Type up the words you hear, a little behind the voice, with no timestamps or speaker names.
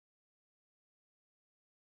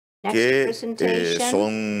que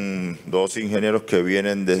son dos ingenieros que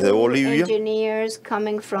vienen desde Bolivia.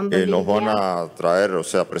 Nos van a traer, o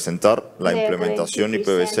sea, presentar la implementación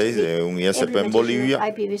IPv6 de un ISP en Bolivia.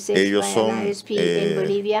 Ellos son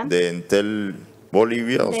de Entel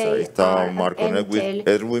Bolivia, o sea, ahí está Marco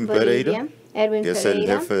Edwin Pereira, que es el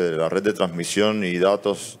jefe de la red de transmisión y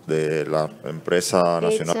datos de la empresa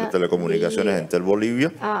nacional de telecomunicaciones Entel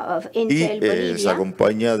Bolivia, y se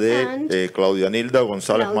acompaña de Claudia Nilda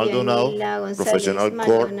González Maldonado, profesional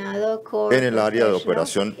core en el área de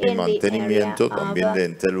operación y mantenimiento también de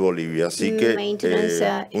Entel Bolivia. Así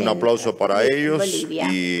que un aplauso para ellos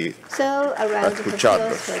y a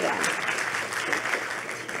escucharlos.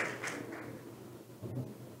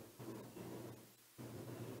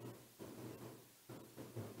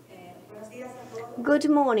 Good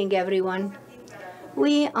morning, everyone.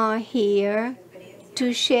 We are here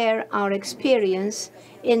to share our experience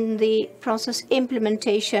in the process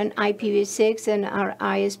implementation IPv6 and our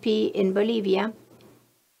ISP in Bolivia.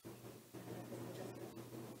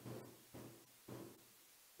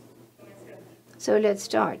 So let's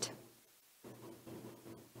start.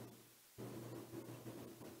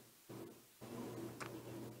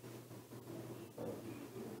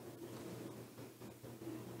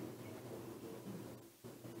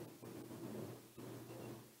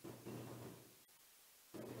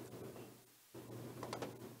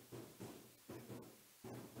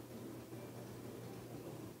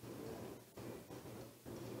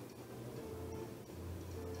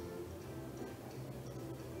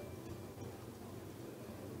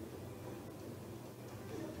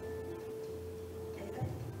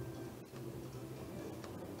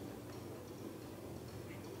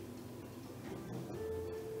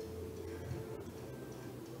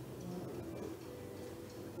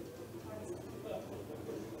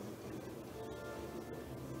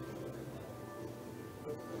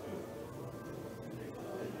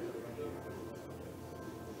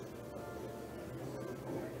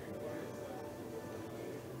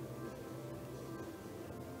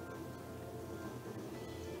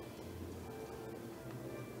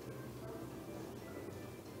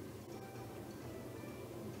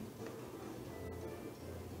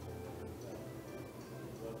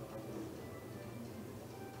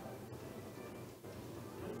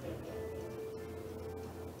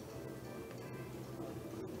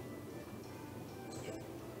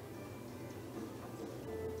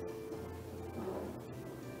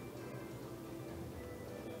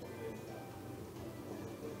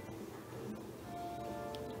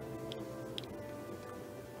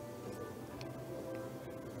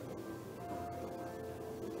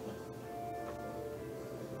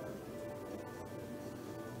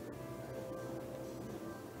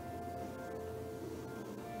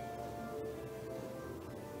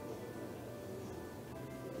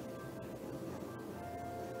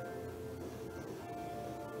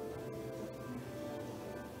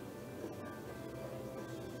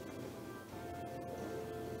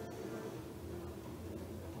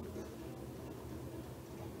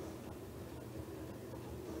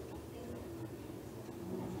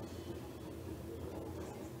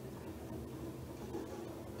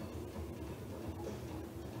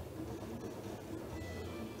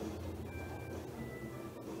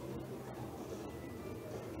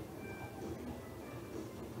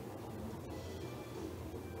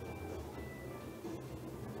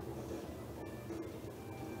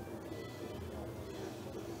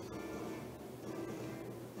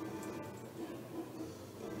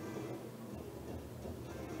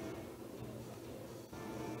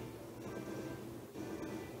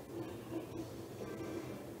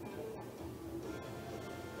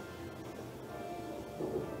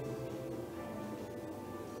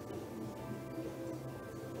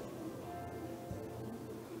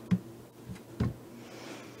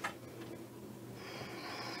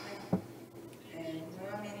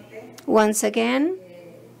 Once again,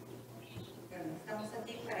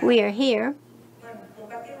 we are here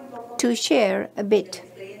to share a bit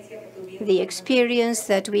the experience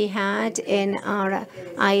that we had in our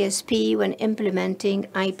ISP when implementing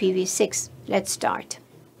IPv6. Let's start.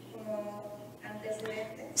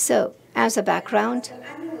 So, as a background,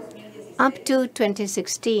 up to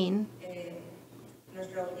 2016,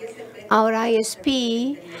 our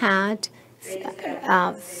ISP had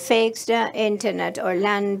fixed internet or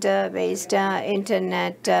land-based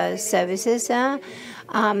internet services. They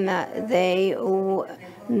were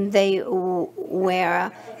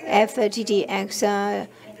FTTX,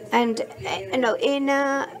 and in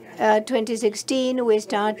 2016 we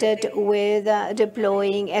started with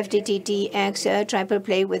deploying FTTX triple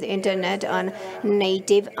play with internet on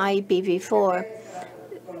native IPv4.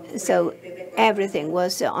 So everything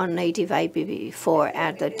was on native IPv4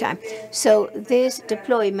 at the time. So this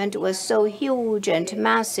deployment was so huge and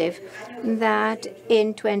massive that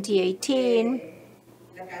in 2018,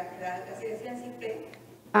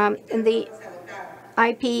 the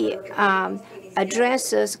IP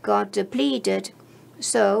addresses got depleted.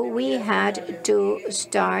 So we had to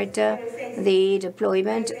start the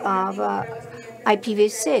deployment of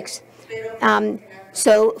IPv6.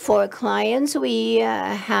 So for clients, we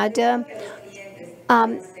had a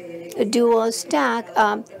dual stack.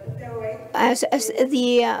 As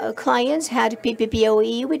the clients had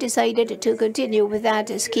PPPoE, we decided to continue with that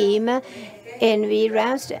scheme in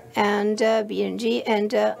VRAST and BNG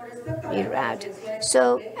and VRAT.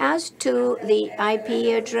 So as to the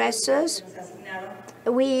IP addresses,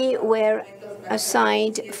 we were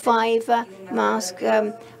assigned 5 mask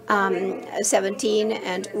 17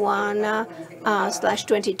 and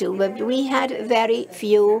 1/22, but we had very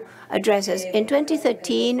few addresses. In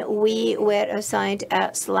 2013, we were assigned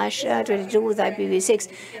 /22 with IPv6.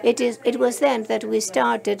 It was then that we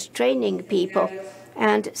started training people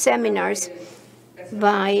and seminars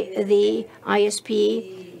by the ISP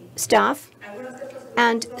staff.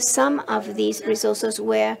 And some of these resources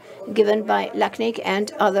were given by LACNIC and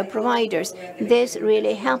other providers. This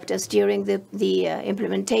really helped us during the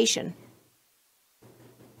implementation.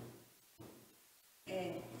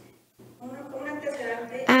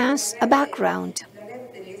 As a background,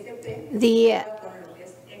 the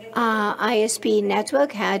ISP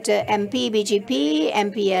network had MP, BGP,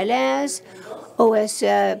 MPLS,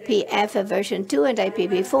 OSPF version 2 and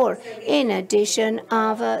IPv4. In addition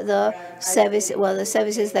of the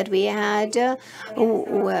services that we had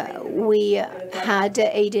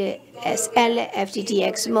ADSL,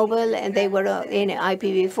 FTTX mobile, and they were in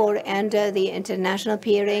IPv4, and the international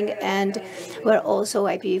peering, and were also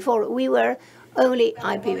IPv4. We were only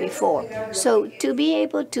IPv4. So to be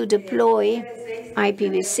able to deploy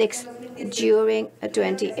IPv6 during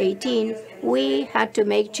 2018, we had to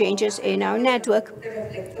make changes in our network,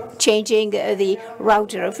 changing the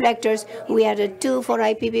router reflectors. We added 2 for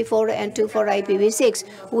IPv4 and 2 for IPv6.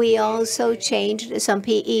 We also changed some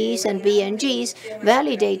PEs and BNGs,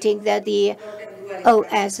 validating that the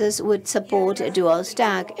OSs would support a dual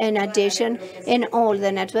stack. In addition, in all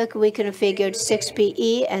the network, we configured 6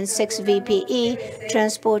 PE and 6 VPE,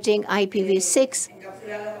 transporting IPv6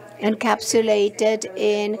 encapsulated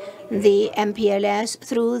in the MPLS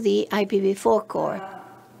through the IPv4 core.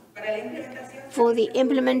 For the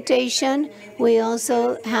implementation, we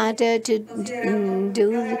also had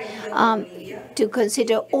to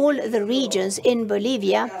consider all the regions in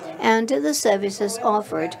Bolivia and the services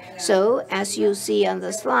offered. So, as you see on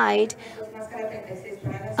the slide,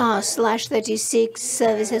 /36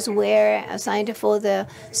 services were assigned for the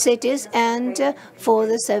cities and for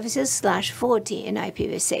the services /40 in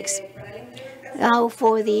IPv6. Now,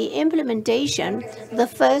 for the implementation, the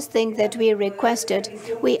first thing that we requested,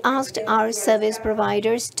 we asked our service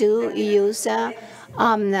providers to use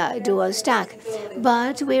dual stack.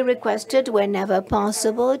 But we requested, whenever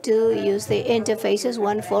possible, to use the interfaces,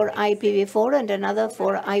 one for IPv4 and another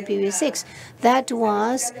for IPv6. That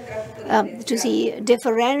was to see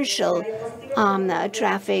differential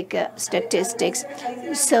traffic statistics.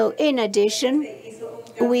 So in addition,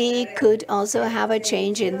 we could also have a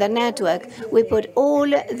change in the network. We put all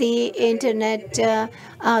the internet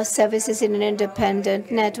services in an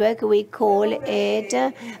independent network. We call it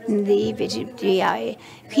the VGI.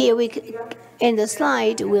 Here in the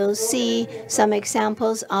slide, we'll see some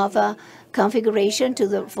examples of configuration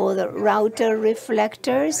for the router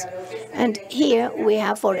reflectors. And here we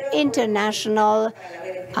have for international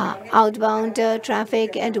outbound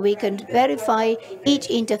traffic, and we can verify each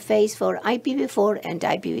interface for IPv4 and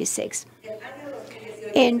IPv6.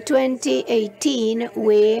 In 2018,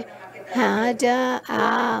 we had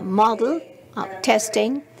a model of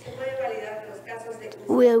testing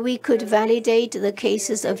where we could validate the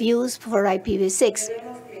cases of use for IPv6.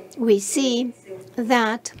 We see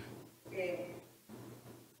that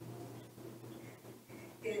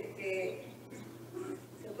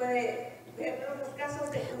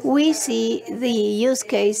we see the use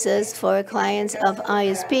cases for clients of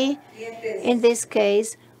ISP, in this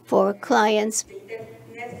case for clients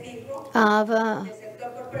of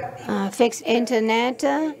fixed internet,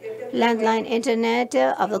 landline internet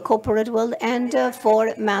of the corporate world, and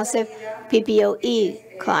for massive PPoE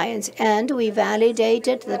clients. And we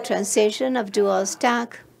validated the transition of dual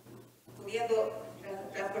stack.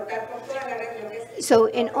 So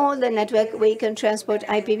in all the network, we can transport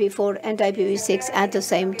IPv4 and IPv6 at the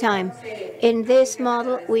same time. In this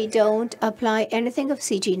model, we don't apply anything of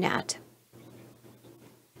CGNAT.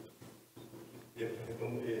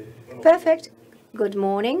 Perfect. Good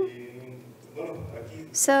morning.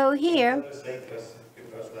 So here,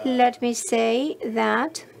 let me say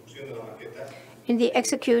that in the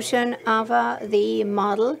execution of the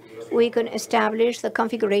model, we can establish the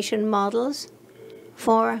configuration models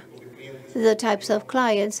for the types of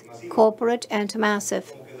clients, corporate and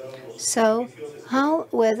massive. So how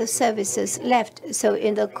were the services left? So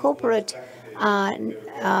in the corporate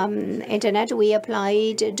internet, we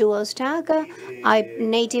applied dual stack,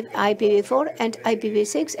 native IPv4 and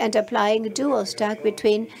IPv6, and applying dual stack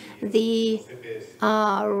between the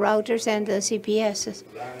routers and the CPSs,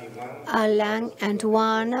 LAN and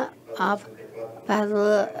WAN of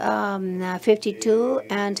Paddle 52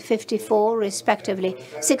 and 54 respectively,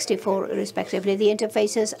 64 respectively. The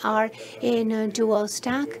interfaces are in dual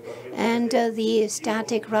stack, and the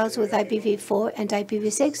static routes with IPv4 and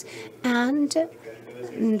IPv6, and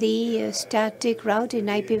the static route in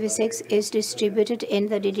IPv6 is distributed in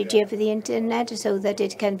the DDG of the internet so that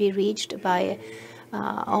it can be reached by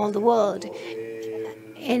all the world.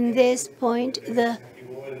 In this point,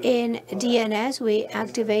 in DNS, we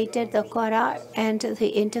activated the quota and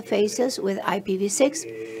the interfaces with IPv6,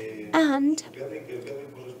 and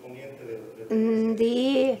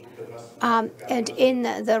in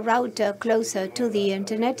the router closer to the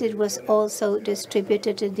internet, it was also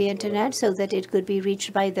distributed in the internet so that it could be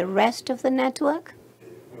reached by the rest of the network.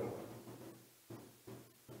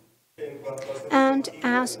 And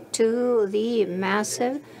as to the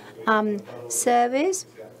massive service,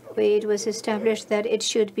 it was established that it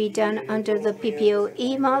should be done under the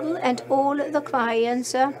PPOE model, and all the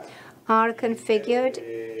clients are configured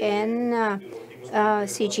in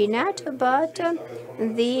CGNet, but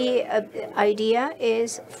the idea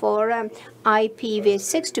is for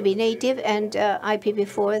IPv6 to be native and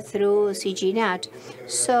IPv4 through CGNet.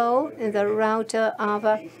 So the router of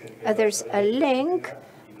there's a link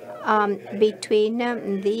between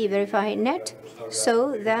the verified net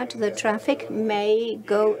so that the traffic may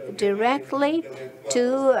go directly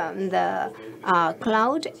to the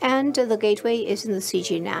cloud, and the gateway is in the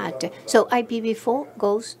CGNet. So IPv4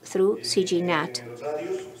 goes through CGNet.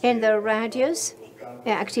 In the radius,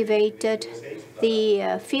 activated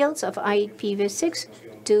the fields of IPv6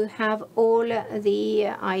 to have all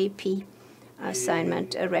the IP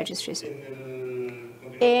assignment registries.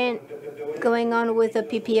 And going on with the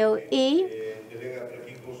PPOE,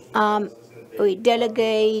 we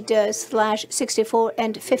delegate /64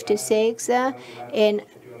 and 56 in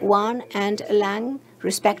WAN and LAN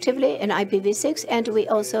respectively in IPv6, and we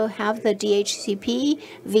also have the DHCP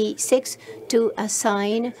v6 to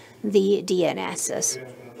assign the DNSs.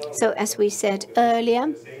 So as we said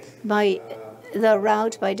earlier, the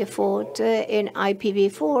route by default in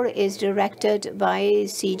IPv4 is directed by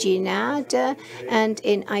CGNet, and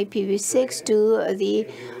in IPv6 to the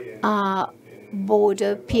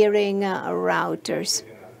border peering routers.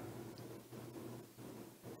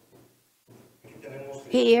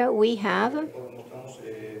 Here we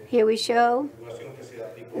show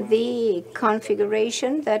the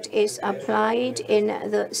configuration that is applied in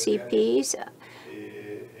the CPs.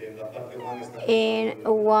 In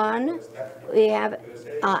one, we have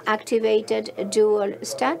activated dual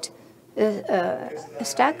stack,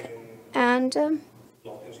 and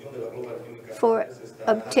for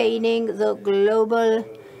obtaining the global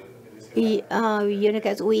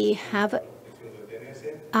unicast, we have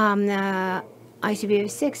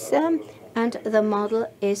IPv6, and the model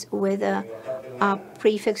is with a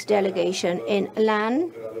prefix delegation. In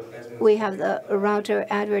LAN, we have the router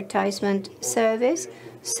advertisement service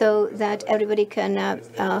so that everybody can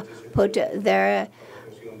put their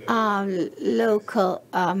local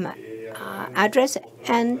address.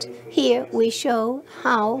 And here we show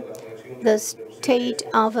how the state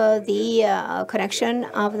of the connection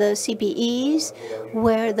of the CPEs,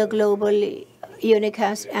 where the global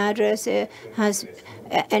unicast address has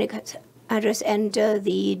address and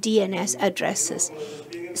the DNS addresses.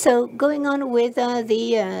 So going on with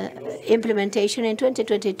the implementation in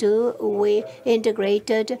 2022, we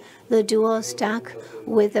integrated the dual stack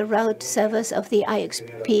with the route service of the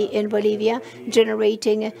ISP in Bolivia,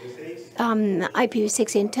 generating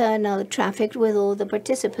IPv6 internal traffic with all the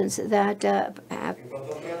participants that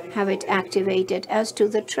have it activated. As to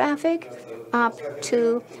the traffic, up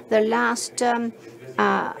to the last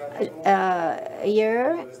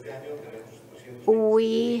year,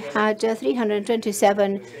 we had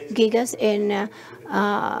 327 gigas in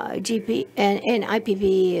GP and in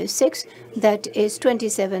IPv6. That is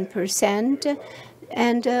 27%,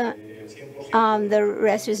 and the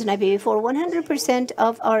rest is in IPv4. 100%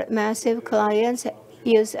 of our massive clients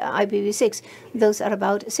use IPv6. Those are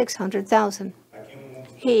about 600,000.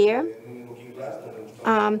 Here,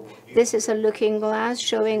 this is a looking glass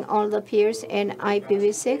showing all the peers in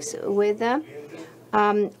IPv6 with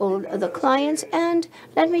all the clients. And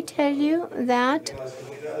let me tell you that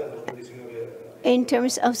in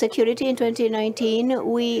terms of security, in 2019,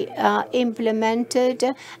 we implemented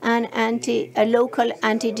a local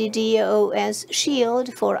anti-DDoS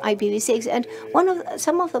shield for IPv6. And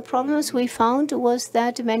some of the problems we found was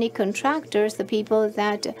that many contractors, the people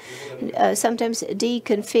that sometimes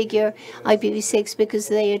deconfigure IPv6 because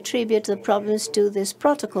they attribute the problems to this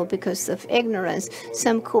protocol because of ignorance.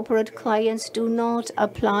 Some corporate clients do not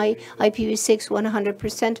apply IPv6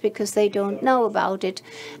 100% because they don't know about it.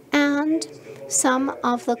 And some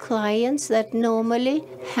of the clients that normally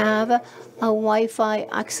have a Wi-Fi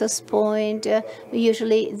access point,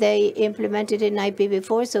 usually they implement it in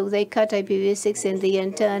IPv4, so they cut IPv6 in the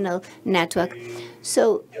internal network.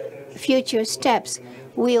 So future steps.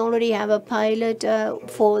 We already have a pilot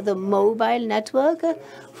for the mobile network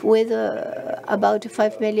with about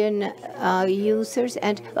 5 million users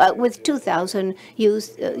and with 2,000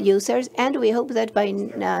 users. And we hope that by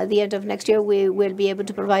the end of next year, we will be able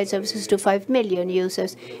to provide services to 5 million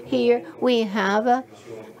users. Here we have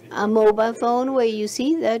a mobile phone where you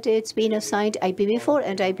see that it's been assigned IPv4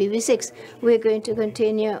 and IPv6. We're going to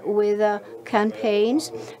continue with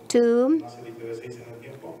campaigns to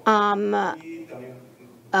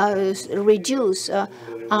reduce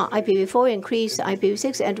IPv4, increase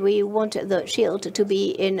IPv6, and we want the shield to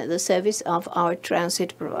be in the service of our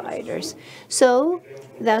transit providers. So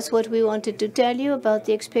that's what we wanted to tell you about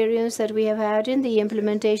the experience that we have had in the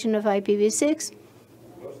implementation of IPv6.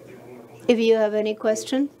 If you have any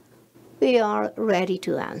question, we are ready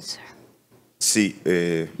to answer. Sí,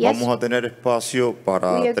 vamos a tener espacio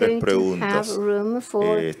para 3 preguntas.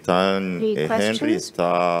 Están Henry,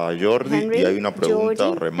 está Jordi y hay una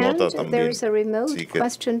pregunta remota también. Así que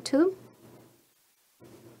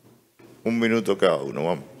 1 minuto cada uno,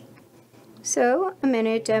 vamos. So, a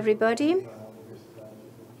minute, everybody.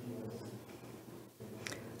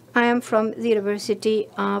 I am from the University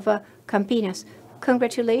of Campinas.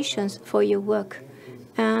 Congratulations for your work.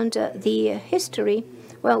 And the history,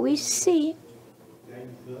 well, we see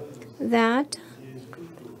that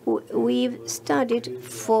we've studied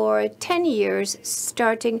for 10 years,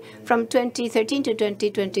 starting from 2013 to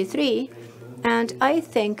 2023. And I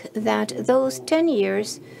think that those 10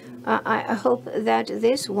 years, I hope that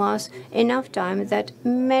this was enough time that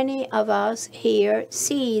many of us here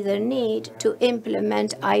see the need to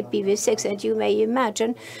implement IPv6. And you may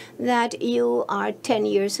imagine that you are 10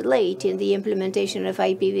 years late in the implementation of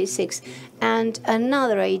IPv6. And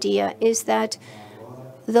another idea is that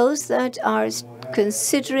those that are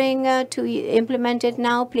considering to implement it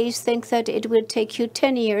now, please think that it will take you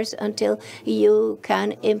 10 years until you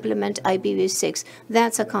can implement IPv6.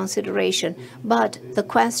 That's a consideration. But the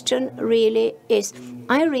question really is,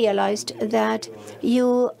 I realized that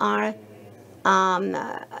you are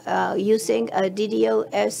using a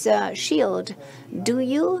DDoS shield.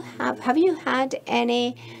 Have you had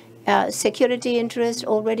any security interest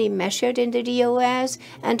already measured in the DOS?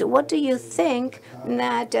 And what do you think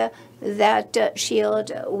that that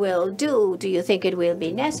shield will do? Do you think it will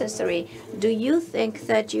be necessary? Do you think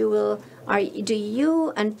that do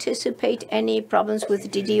you anticipate any problems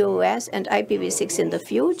with DDoS and IPv6 in the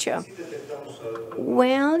future?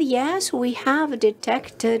 Well, yes, we have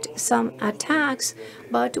detected some attacks,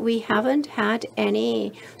 but we haven't had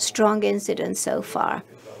any strong incidents so far.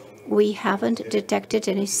 We haven't detected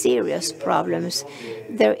any serious problems.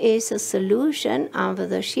 There is a solution of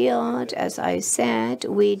the shield. As I said,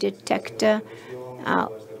 we detect,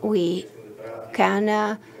 we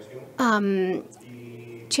can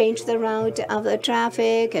change the route of the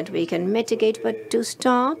traffic, and we can mitigate, but to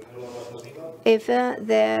stop if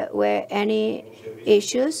there were any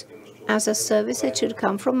issues as a service, it should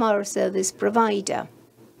come from our service provider.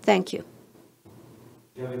 Thank you.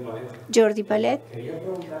 Jordi Palet,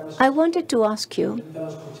 I wanted to ask you,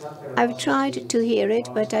 I've tried to hear it,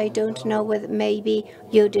 but I don't know whether maybe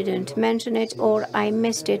you didn't mention it or I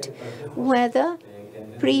missed it, whether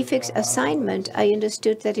prefix assignment, I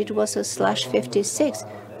understood that it was a /56.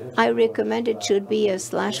 I recommend it should be a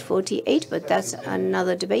 /48, but that's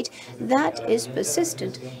another debate. That is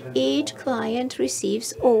persistent. Each client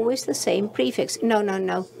receives always the same prefix.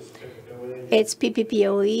 No. It's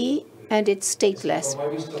PPPoE, and it's stateless.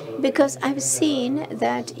 Because I've seen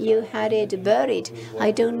that you had it buried.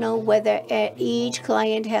 I don't know whether each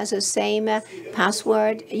client has the same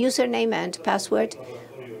password, username and password.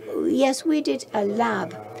 Yes, we did a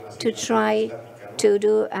lab to try to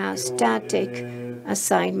do a static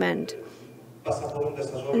assignment.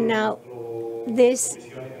 Now,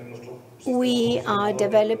 We are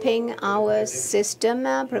developing our system,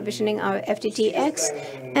 provisioning our FTTX,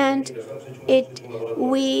 and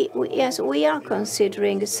we are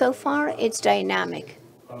considering. So far, it's dynamic,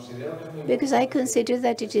 because I consider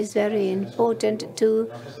that it is very important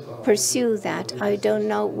to pursue that. I don't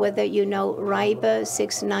know whether you know RIBA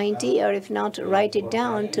 690, or if not, write it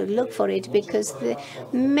down to look for it, because the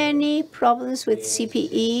many problems with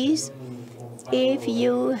CPEs. If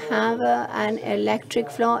you have an electric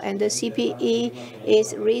flow and the CPE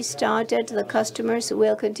is restarted, the customers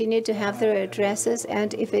will continue to have their addresses,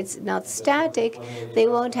 and if it's not static, they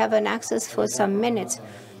won't have an access for some minutes.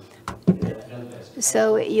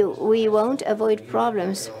 So we won't avoid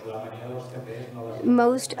problems.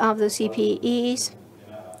 Most of the CPEs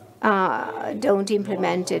don't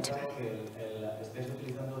implement it.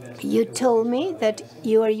 You told me that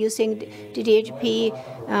you are using DHP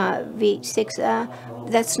v6.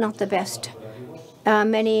 That's not the best.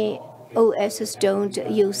 Many OSs don't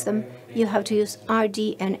use them. You have to use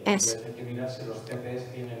RDNS.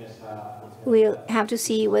 We'll have to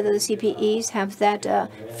see whether the CPEs have that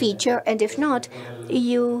feature, and if not,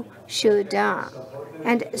 you should.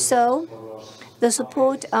 And so, the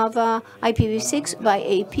support of IPv6 by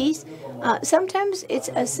APs, sometimes it's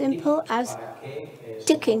as simple as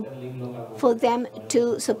ticking for them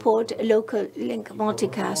to support local link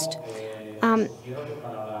multicast.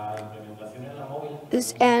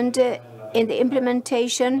 And in the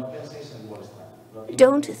implementation,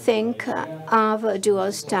 don't think of a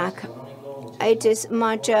dual stack. It is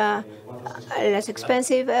much less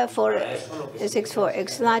expensive for 6.4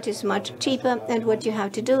 XLAT is much cheaper, and what you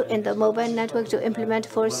have to do in the mobile network to implement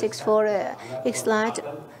 4.6.4 XLAT,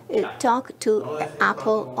 talk to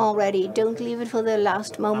Apple already. Don't leave it for the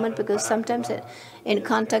last moment, because sometimes in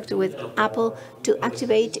contact with Apple to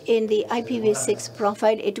activate in the IPv6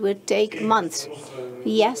 profile, it would take months.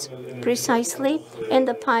 Yes, precisely. In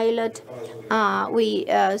the pilot we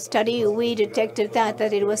detected that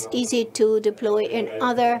it was easy to deploy in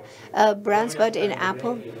other brands, but in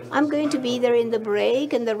Apple. I'm going to be there in the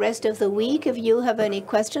break and the rest of the week. If you have any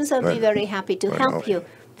questions, I'll be very happy to help you.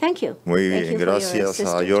 Thank you. Muy bien, gracias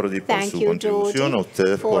a Jordi por su contribución, a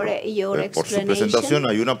ustedes por su presentación.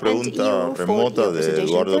 Hay una pregunta remota de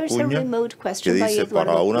Eduardo Cuña que dice,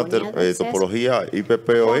 para una topología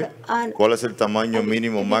IPPoE, ¿cuál es el tamaño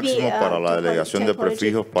mínimo máximo para la delegación de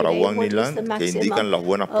prefijos para One LAN que indican las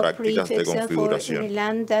buenas prácticas de configuración?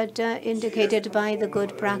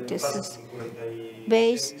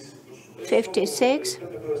 Base 56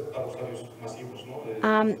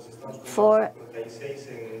 for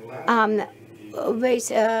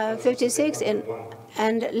base 56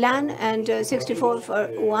 and LAN, and 64 for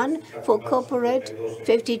one for corporate,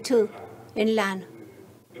 52 in LAN.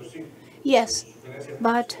 Yes,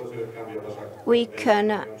 but we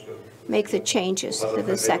can make the changes to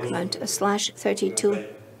the segment /32.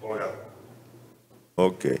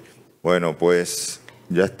 Okay, bueno, pues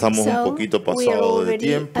ya estamos un poquito pasado de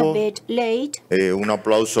tiempo. Un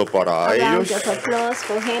aplauso para ellos.